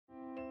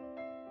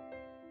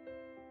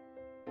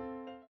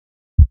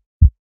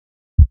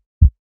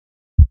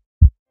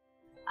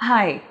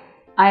Hi,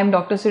 I am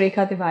Dr.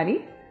 Surekha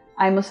Tiwari.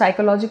 I am a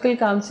psychological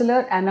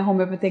counselor and a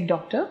homeopathic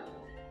doctor.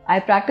 I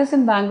practice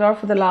in Bangalore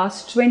for the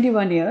last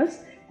 21 years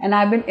and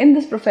I've been in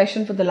this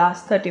profession for the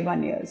last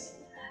 31 years.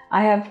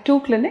 I have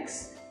two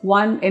clinics,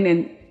 one in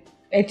an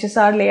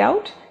HSR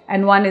layout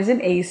and one is in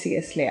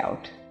AECS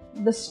layout.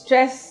 The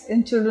stress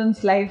in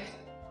children's life.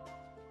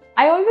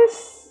 I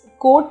always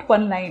quote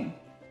one line.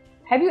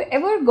 Have you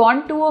ever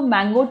gone to a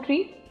mango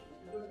tree,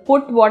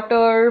 put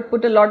water,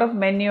 put a lot of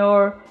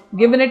manure,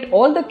 given it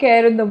all the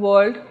care in the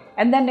world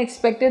and then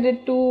expected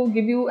it to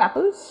give you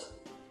apples?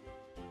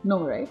 No,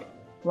 right?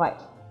 Why?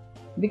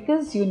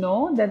 Because you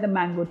know that the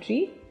mango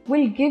tree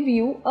will give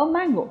you a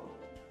mango.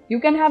 You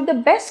can have the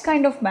best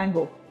kind of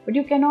mango, but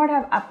you cannot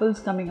have apples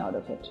coming out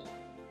of it.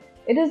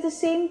 It is the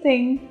same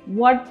thing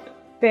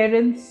what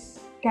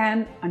parents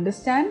can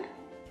understand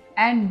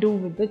and do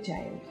with the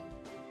child.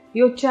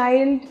 Your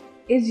child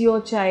is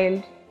your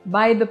child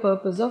by the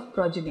purpose of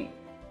progeny.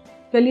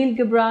 Khalil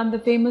Gibran, the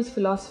famous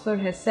philosopher,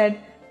 has said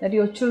that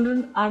your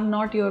children are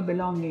not your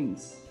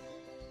belongings.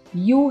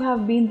 You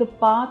have been the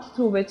path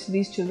through which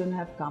these children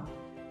have come.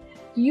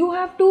 You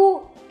have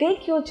to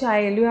take your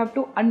child, you have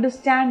to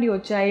understand your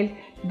child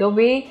the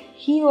way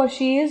he or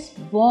she is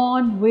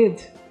born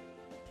with.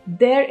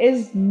 There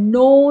is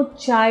no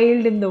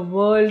child in the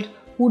world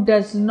who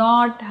does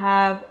not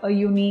have a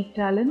unique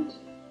talent.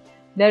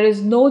 There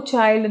is no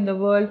child in the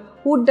world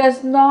who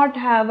does not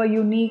have a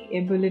unique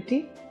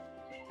ability.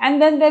 And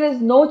then there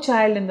is no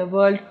child in the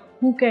world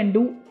who can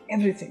do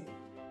everything.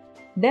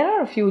 There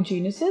are a few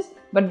geniuses,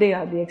 but they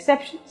are the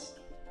exceptions.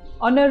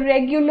 On a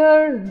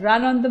regular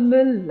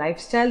run-on-the-mill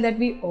lifestyle that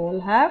we all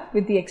have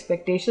with the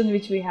expectations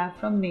which we have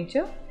from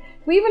nature,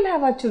 we will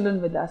have our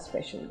children with our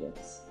special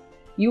gifts.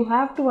 You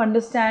have to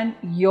understand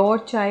your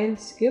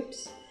child's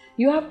gifts.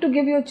 You have to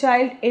give your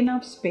child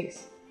enough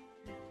space.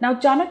 Now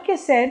Chanakya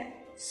said,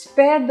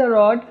 spare the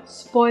rod,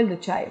 spoil the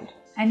child.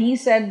 And he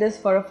said this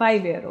for a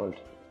 5-year-old.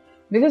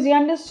 Because he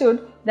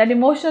understood that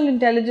emotional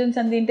intelligence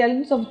and the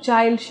intelligence of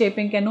child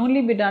shaping can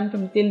only be done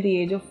from till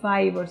the age of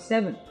 5 or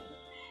 7.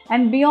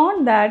 And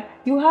beyond that,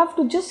 you have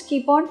to just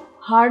keep on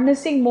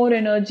harnessing more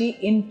energy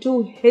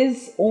into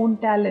his own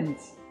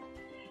talents.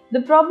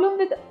 The problem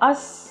with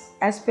us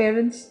as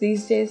parents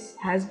these days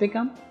has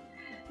become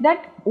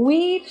that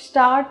we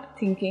start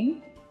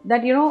thinking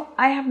that,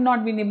 I have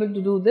not been able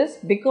to do this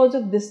because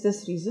of this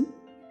reason.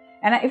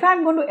 And if I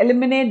am going to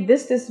eliminate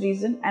this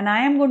reason and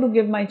I am going to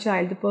give my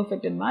child the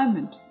perfect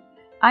environment,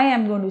 I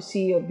am going to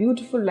see a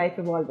beautiful life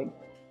evolving.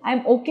 I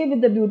am okay with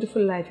the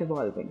beautiful life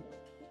evolving.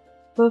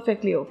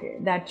 Perfectly okay.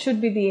 That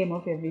should be the aim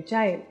of every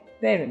child,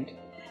 parent.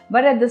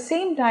 But at the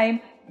same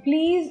time,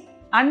 please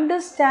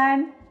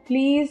understand,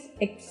 please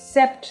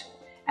accept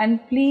and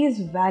please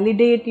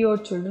validate your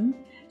children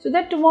so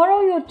that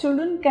tomorrow your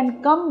children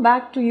can come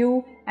back to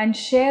you and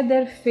share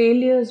their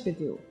failures with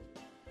you.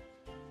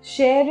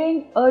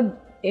 Sharing a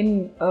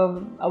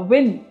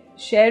win,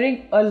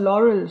 sharing a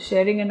laurel,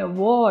 sharing an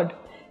award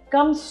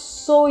comes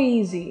so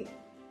easy.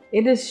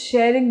 It is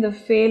sharing the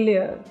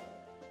failure,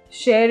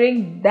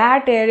 sharing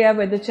that area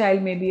where the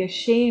child may be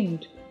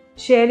ashamed,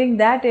 sharing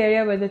that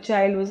area where the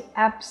child was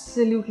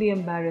absolutely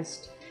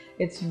embarrassed.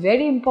 It's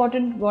very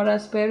important for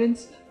us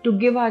parents to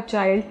give our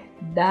child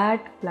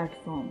that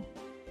platform.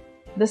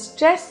 The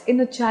stress in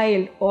a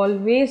child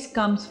always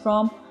comes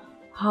from,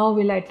 how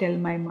will I tell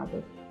my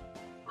mother?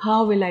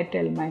 How will I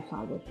tell my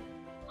father?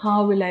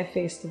 How will I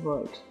face the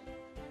world?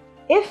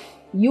 If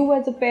you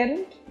as a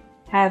parent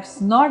have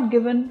not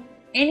given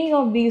any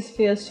of these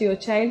fears to your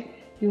child,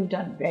 you've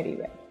done very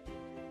well.